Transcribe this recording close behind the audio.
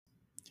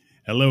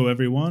Hello,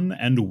 everyone,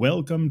 and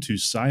welcome to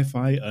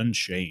Sci-fi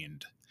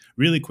Unchained.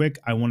 Really quick,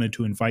 I wanted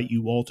to invite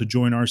you all to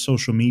join our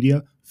social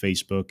media,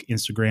 Facebook,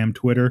 Instagram,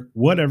 Twitter,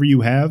 whatever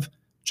you have,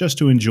 just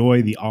to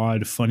enjoy the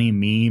odd, funny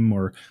meme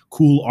or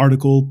cool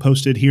article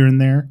posted here and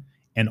there,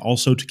 and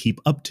also to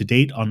keep up to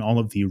date on all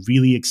of the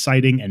really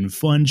exciting and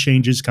fun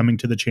changes coming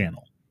to the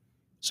channel.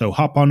 So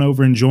hop on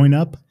over and join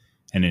up,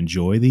 and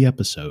enjoy the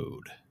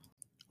episode.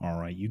 All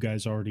right, you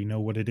guys already know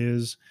what it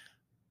is.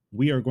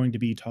 We are going to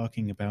be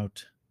talking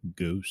about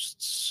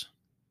ghosts.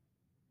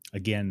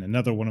 Again,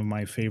 another one of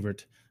my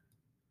favorite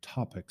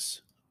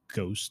topics,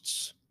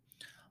 ghosts.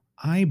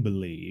 I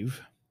believe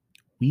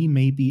we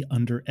may be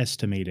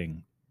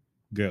underestimating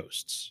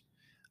ghosts.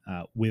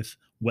 With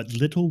what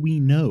little we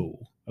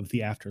know of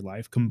the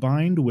afterlife,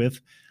 combined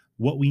with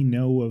what we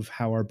know of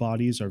how our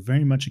bodies are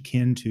very much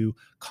akin to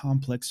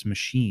complex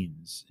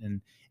machines,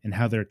 and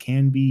how there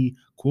can be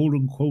quote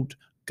unquote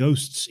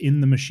ghosts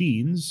in the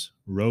machines,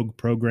 rogue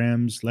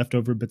programs,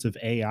 leftover bits of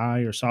AI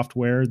or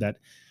software that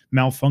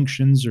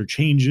malfunctions or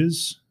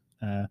changes,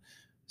 uh,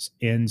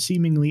 and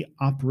seemingly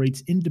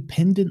operates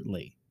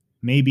independently,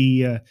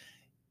 maybe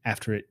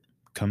after it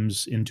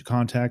comes into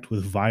contact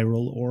with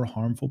viral or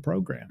harmful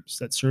programs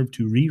that serve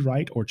to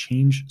rewrite or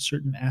change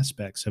certain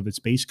aspects of its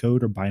base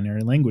code or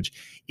binary language.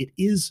 It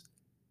is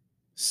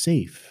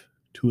safe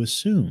to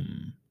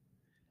assume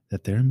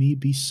that there may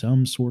be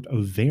some sort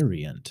of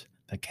variant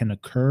that can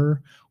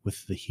occur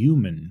with the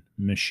human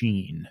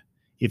machine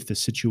if the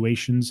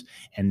situations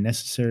and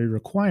necessary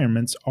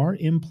requirements are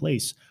in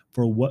place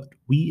for what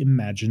we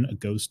imagine a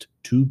ghost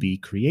to be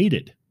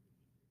created.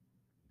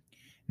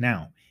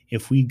 Now,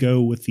 if we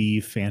go with the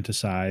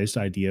fantasized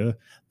idea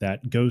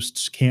that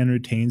ghosts can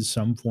retain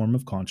some form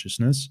of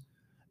consciousness,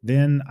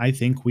 then I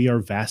think we are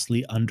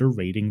vastly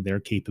underrating their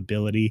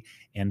capability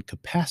and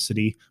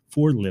capacity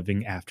for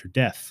living after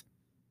death.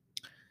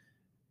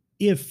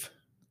 If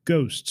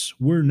ghosts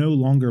were no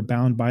longer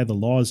bound by the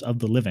laws of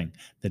the living,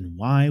 then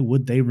why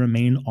would they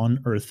remain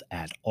on Earth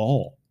at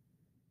all?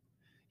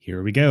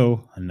 Here we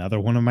go, another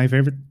one of my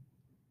favorite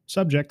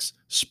subjects,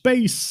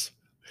 space.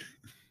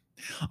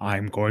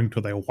 I'm going to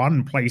the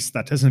one place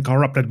that isn't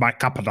corrupted by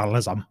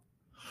capitalism.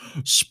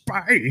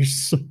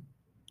 Space.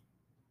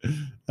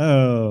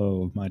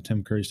 Oh, my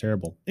Tim Curry's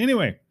terrible.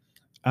 Anyway,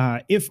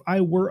 if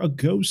I were a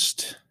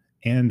ghost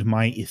and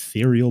my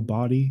ethereal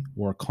body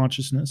or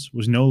consciousness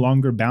was no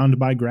longer bound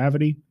by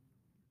gravity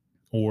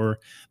or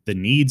the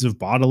needs of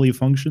bodily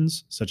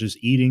functions such as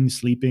eating,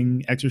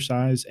 sleeping,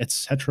 exercise,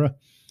 etc.,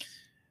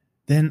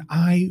 then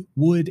I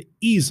would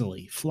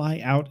easily fly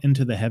out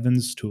into the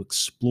heavens to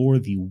explore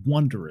the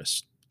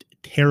wondrous,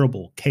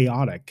 terrible,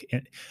 chaotic,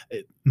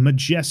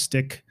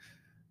 majestic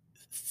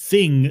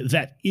thing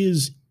that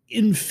is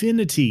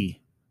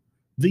infinity,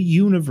 the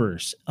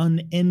universe,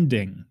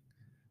 unending.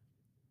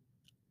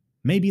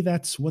 Maybe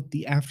that's what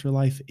the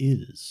afterlife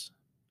is,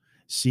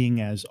 seeing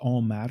as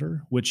all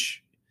matter,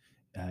 which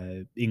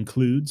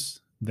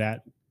includes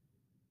that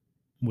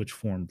which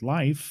formed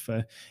life.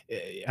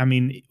 I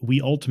mean,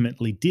 we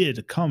ultimately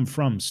did come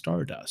from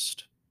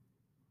stardust.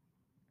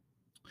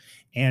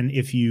 And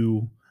if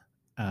you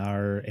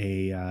are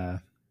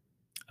a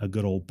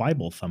good old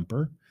Bible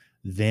thumper,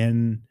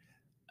 then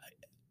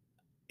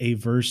a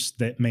verse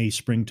that may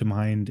spring to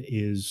mind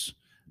is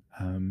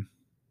um,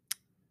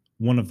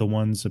 one of the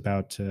ones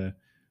about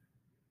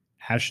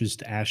ashes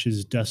to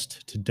ashes,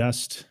 dust to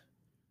dust.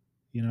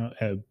 You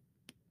know,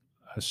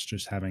 us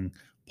just having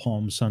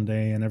Palm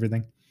Sunday and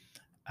everything.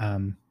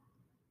 Um,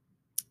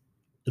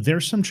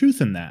 there's some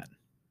truth in that.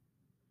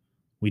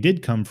 We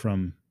did come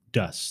from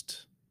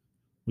dust.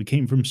 We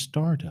came from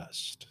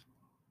stardust.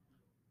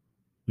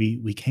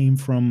 We came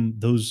from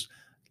those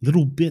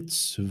little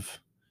bits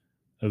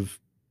of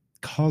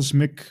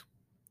cosmic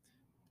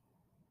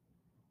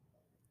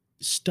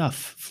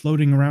stuff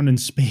floating around in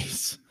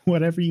space,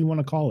 whatever you want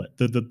to call it.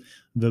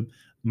 The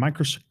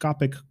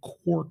microscopic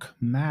quark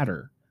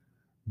matter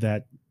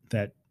that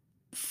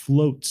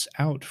floats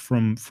out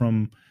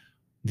from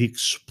the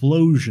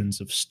explosions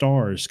of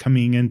stars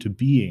coming into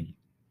being.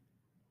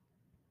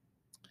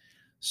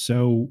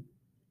 So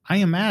I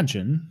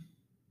imagine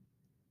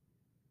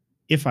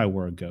if I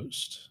were a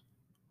ghost,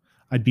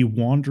 I'd be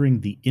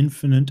wandering the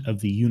infinite of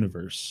the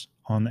universe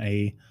on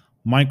a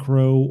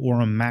micro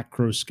or a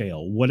macro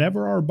scale.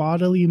 Whatever our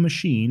bodily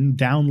machine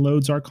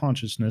downloads our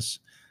consciousness,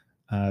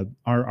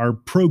 our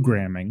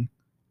programming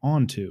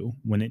onto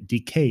when it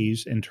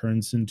decays and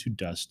turns into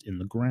dust in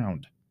the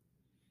ground.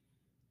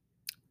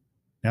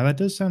 Now, that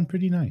does sound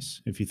pretty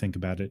nice if you think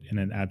about it in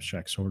an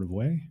abstract sort of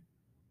way.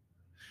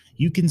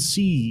 You can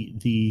see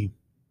the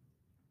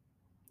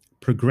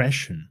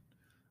progression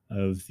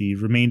of the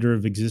remainder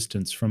of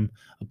existence from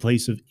a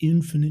place of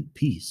infinite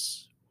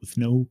peace with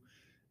no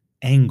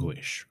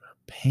anguish or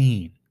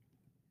pain.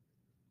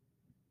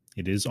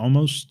 It is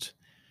almost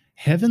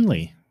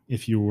heavenly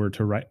if you were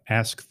to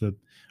ask the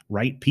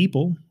right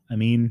people. I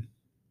mean,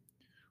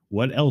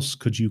 what else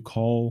could you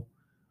call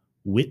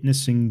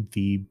witnessing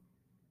the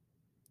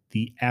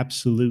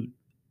absolute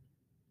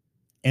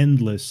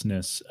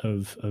endlessness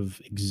of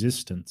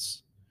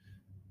existence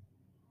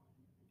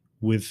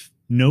with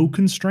no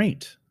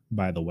constraint,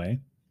 by the way.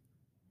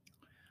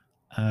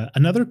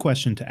 Another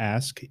question to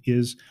ask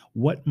is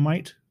what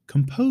might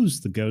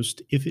compose the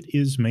ghost if it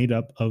is made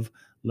up of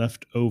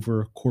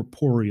leftover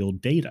corporeal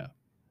data?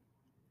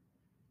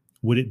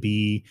 Would it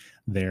be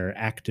their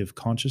active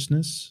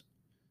consciousness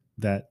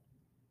that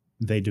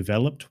they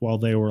developed while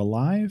they were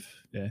alive?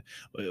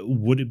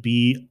 Would it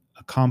be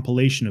a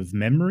compilation of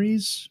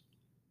memories?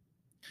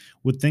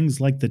 Would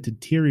things like the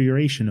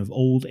deterioration of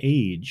old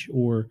age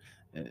or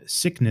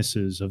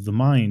sicknesses of the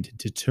mind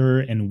deter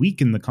and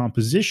weaken the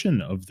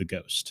composition of the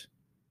ghost?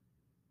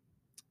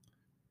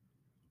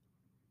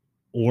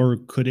 Or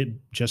could it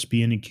just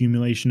be an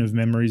accumulation of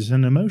memories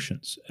and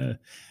emotions?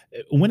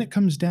 When it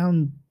comes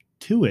down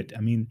to it,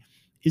 I mean,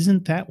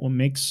 isn't that what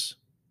makes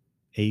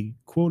a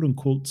quote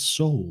unquote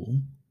soul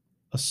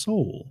a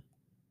soul?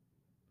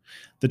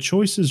 The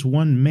choices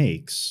one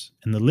makes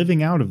and the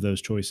living out of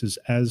those choices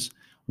as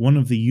one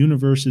of the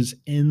universe's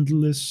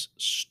endless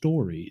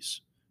stories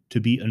to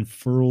be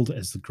unfurled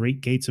as the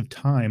great gates of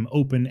time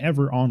open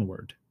ever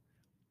onward.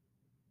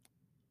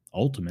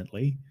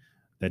 Ultimately,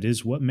 that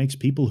is what makes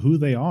people who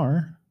they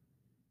are,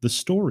 the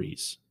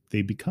stories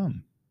they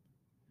become.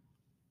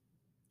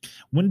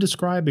 When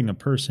describing a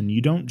person,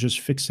 you don't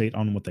just fixate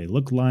on what they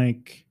look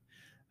like,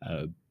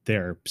 uh,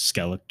 their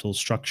skeletal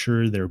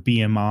structure, their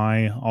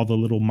BMI, all the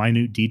little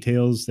minute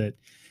details that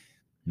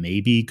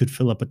maybe could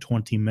fill up a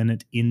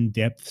 20-minute in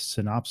depth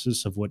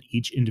synopsis of what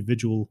each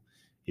individual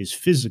is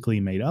physically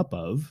made up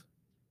of.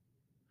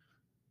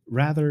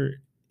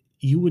 Rather,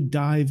 you would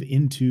dive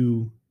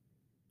into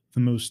the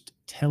most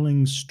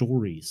telling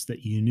stories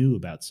that you knew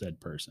about said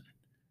person,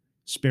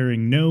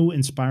 sparing no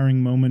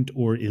inspiring moment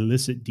or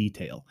illicit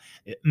detail,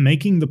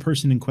 making the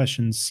person in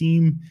question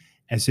seem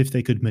as if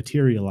they could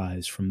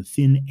materialize from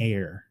thin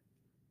air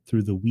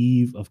through the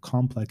weave of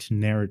complex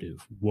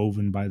narrative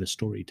woven by the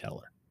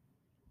storyteller.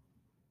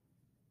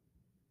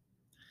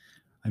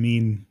 I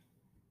mean,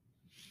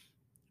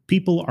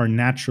 people are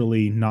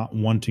naturally not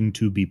wanting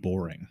to be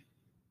boring.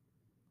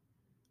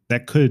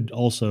 That could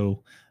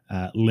also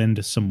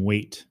lend some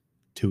weight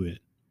to it,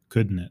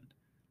 couldn't it?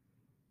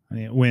 I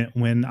mean,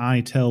 when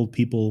I tell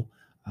people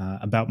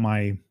about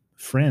my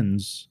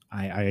friends,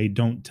 I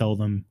don't tell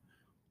them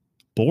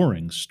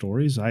boring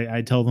stories.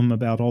 I tell them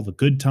about all the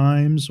good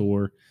times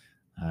or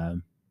uh,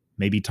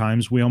 maybe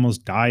times we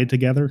almost died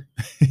together.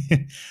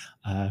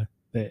 uh,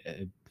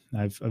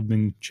 I've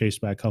been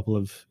chased by a couple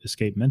of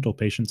escaped mental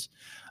patients.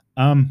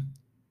 Um,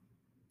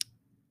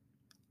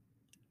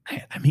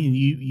 I mean,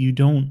 you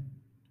don't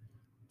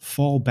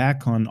fall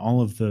back on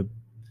all of the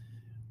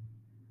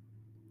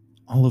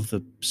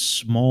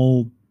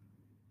small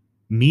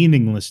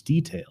meaningless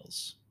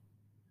details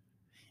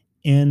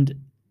and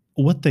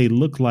what they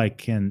look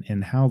like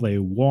and how they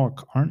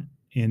walk aren't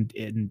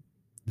and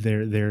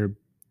their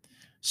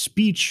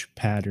speech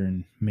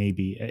pattern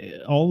maybe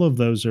all of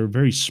those are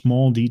very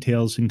small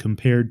details and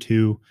compared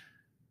to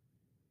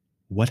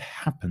what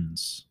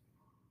happens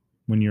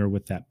when you're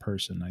with that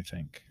person, I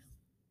think.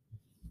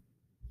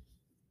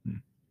 Hmm.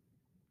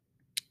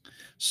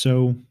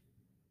 So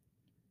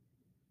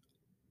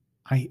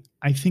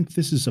I think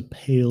this is a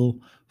pale,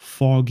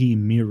 foggy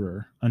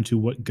mirror unto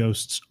what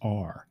ghosts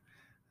are,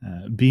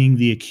 being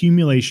the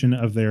accumulation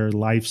of their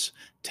life's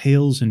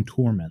tales and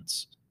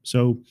torments.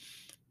 So,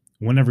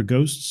 whenever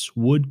ghosts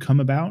would come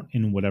about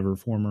in whatever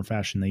form or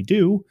fashion they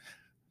do,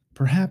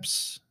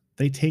 perhaps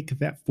they take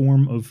that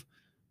form of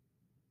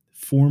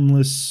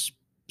formless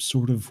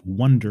sort of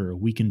wonder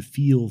we can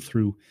feel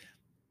through,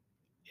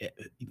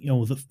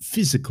 the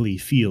physically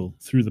feel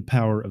through the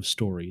power of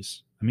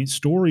stories. I mean,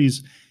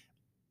 stories,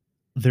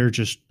 they're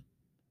just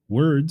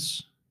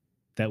words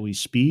that we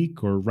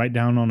speak or write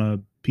down on a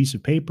piece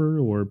of paper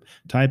or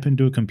type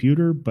into a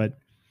computer. But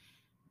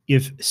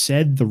if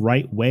said the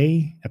right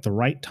way at the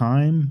right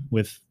time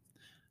with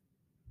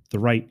the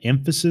right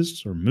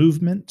emphasis or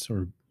movement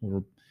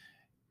or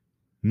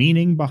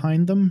meaning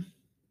behind them,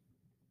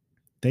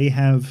 they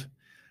have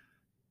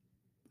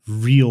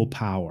real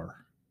power.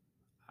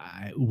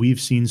 We've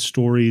seen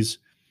stories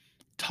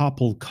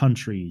topple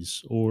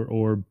countries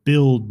or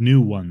build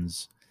new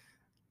ones.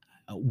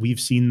 We've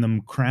seen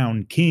them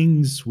crown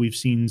kings. We've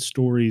seen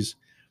stories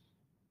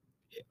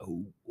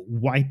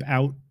wipe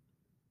out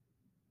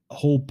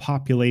whole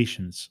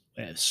populations.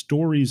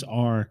 Stories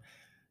are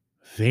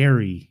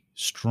very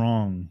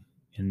strong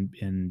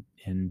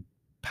and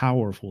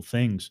powerful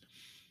things.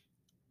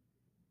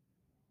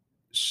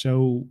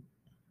 So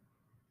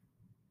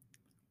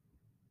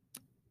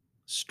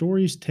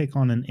stories take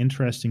on an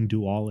interesting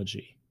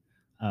duology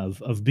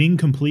of being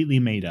completely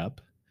made up,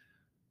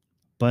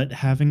 but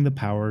having the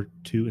power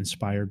to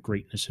inspire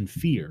greatness and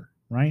fear,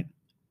 right?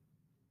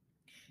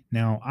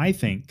 Now, I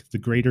think the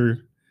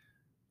greater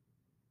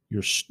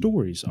your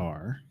stories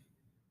are,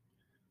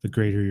 the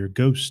greater your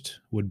ghost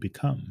would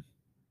become.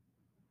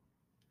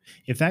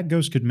 If that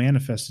ghost could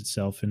manifest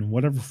itself in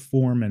whatever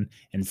form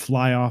and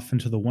fly off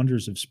into the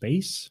wonders of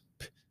space,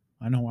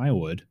 I know I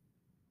would.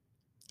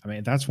 I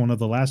mean, that's one of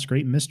the last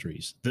great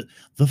mysteries,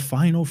 the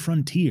final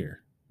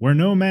frontier. where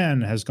no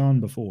man has gone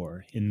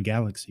before, in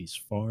galaxies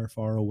far,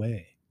 far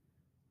away.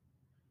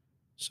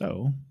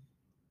 So,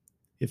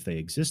 if they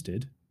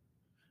existed,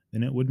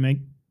 then it would make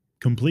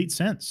complete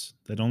sense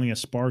that only a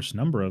sparse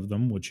number of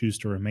them would choose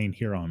to remain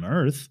here on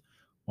Earth,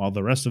 while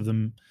the rest of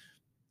them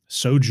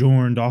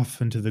sojourned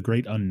off into the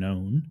great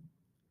unknown.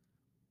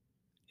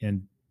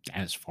 And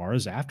as far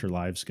as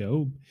afterlives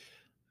go,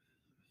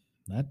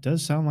 that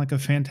does sound like a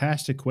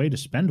fantastic way to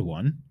spend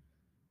one,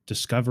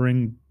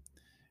 discovering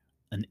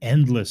an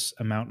endless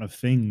amount of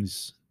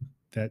things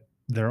that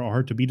there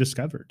are to be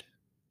discovered.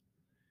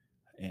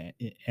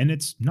 And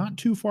it's not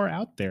too far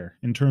out there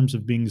in terms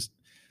of being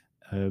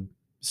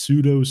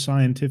pseudo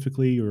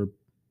scientifically or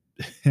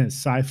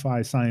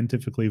sci-fi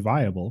scientifically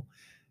viable.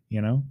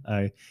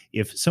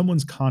 If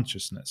someone's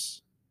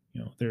consciousness,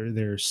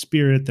 their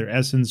spirit, their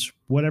essence,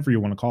 whatever you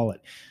want to call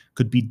it,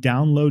 could be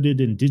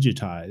downloaded and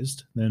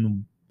digitized,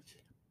 then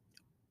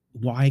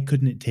why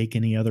couldn't it take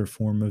any other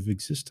form of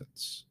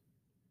existence?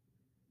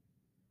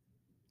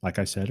 Like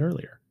I said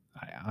earlier,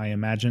 I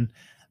imagine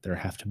there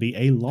have to be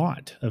a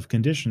lot of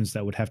conditions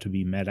that would have to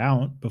be met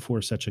out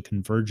before such a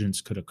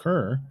convergence could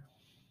occur.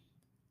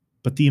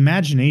 But the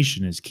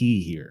imagination is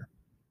key here,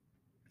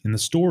 and the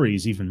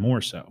stories even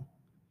more so.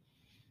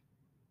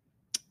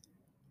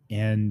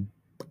 And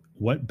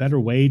what better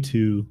way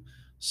to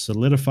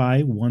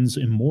solidify one's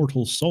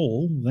immortal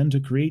soul than to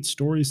create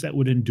stories that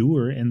would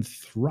endure and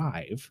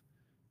thrive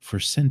for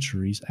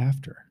centuries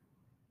after?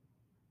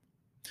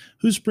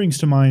 Who springs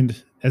to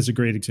mind as a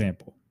great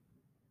example?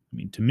 I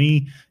mean, to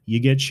me,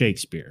 you get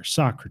Shakespeare,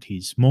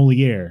 Socrates,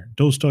 Moliere,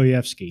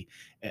 Dostoevsky.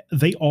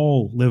 They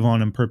all live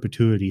on in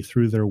perpetuity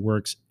through their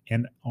works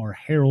and are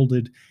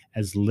heralded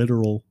as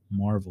literal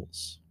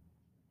marvels,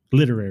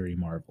 literary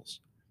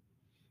marvels.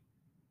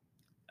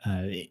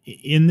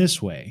 In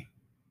this way,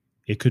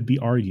 it could be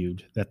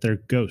argued that their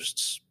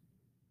ghosts,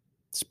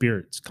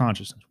 spirits,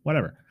 consciousness,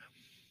 whatever,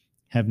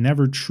 have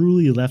never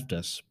truly left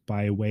us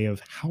by way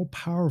of how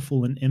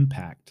powerful an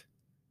impact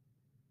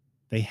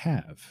they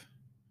have,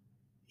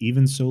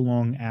 even so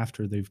long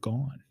after they've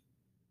gone.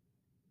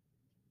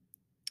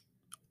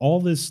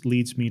 All this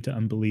leads me to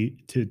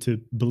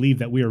believe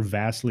that we are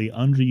vastly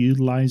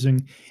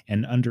underutilizing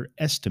and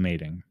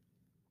underestimating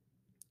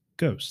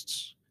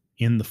ghosts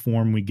in the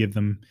form we give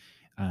them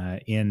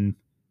in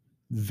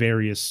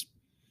various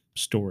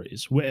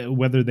stories,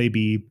 whether they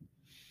be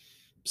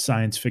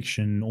science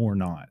fiction or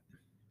not.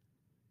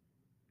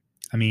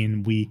 I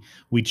mean,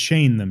 we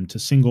chain them to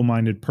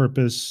single-minded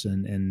purpose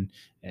and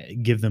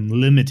give them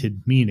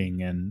limited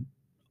meaning and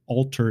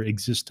alter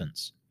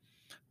existence,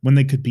 when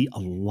they could be a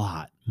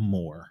lot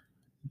more.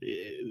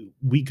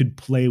 We could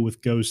play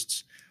with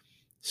ghosts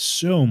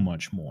so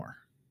much more.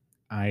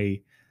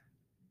 I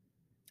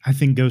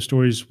think ghost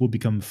stories will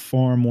become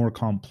far more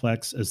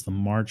complex as the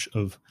march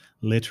of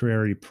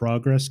literary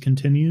progress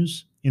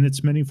continues in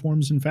its many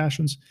forms and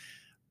fashions.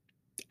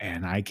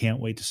 And I can't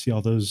wait to see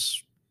all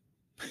those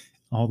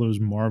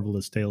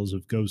marvelous tales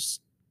of ghosts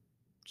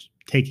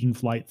taking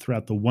flight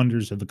throughout the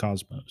wonders of the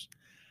cosmos.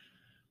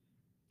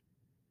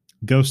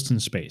 Ghosts in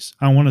space.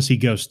 I want to see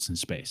ghosts in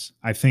space.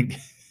 I think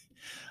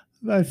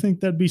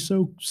that'd be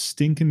so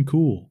stinking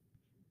cool.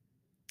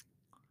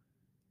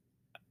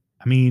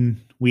 I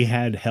mean, we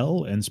had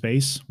hell in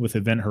space with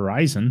Event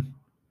Horizon.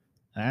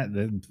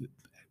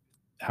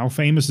 How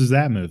famous is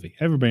that movie?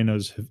 Everybody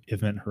knows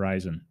Event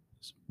Horizon.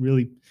 It's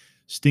really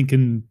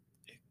stinking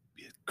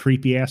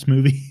creepy ass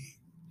movie.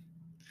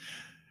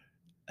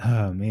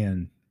 Oh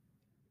man.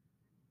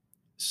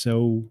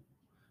 So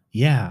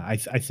yeah, I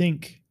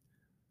think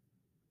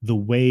the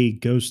way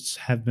ghosts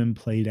have been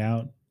played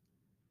out,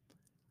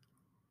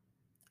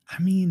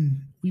 I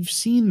mean, we've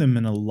seen them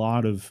in a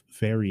lot of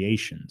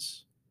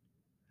variations.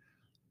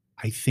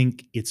 I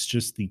think it's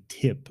just the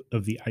tip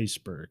of the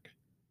iceberg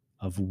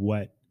of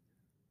what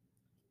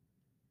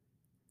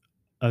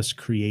us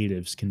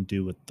creatives can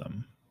do with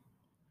them.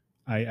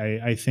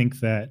 I think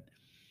that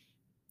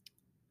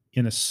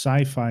in a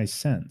sci-fi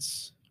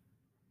sense,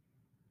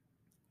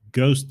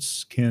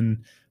 ghosts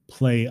can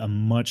play a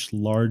much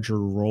larger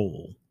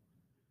role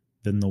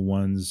than the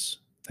ones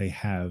they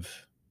have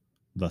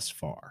thus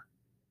far.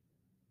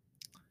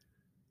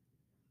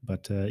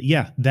 But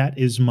yeah, that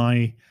is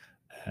my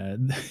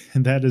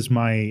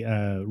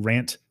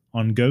rant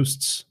on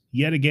ghosts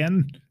yet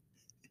again.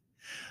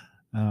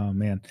 Oh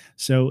man.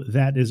 So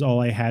that is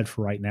all I had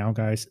for right now,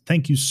 guys.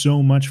 Thank you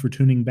so much for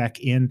tuning back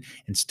in,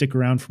 and stick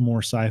around for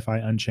more Sci-Fi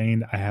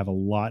Unchained. I have a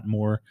lot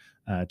more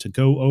to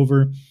go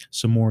over,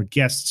 some more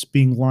guests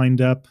being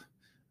lined up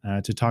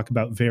to talk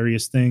about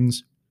various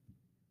things.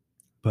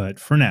 But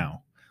for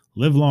now,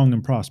 live long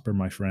and prosper,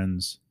 my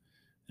friends,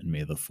 and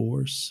may the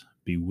Force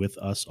be with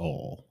us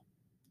all.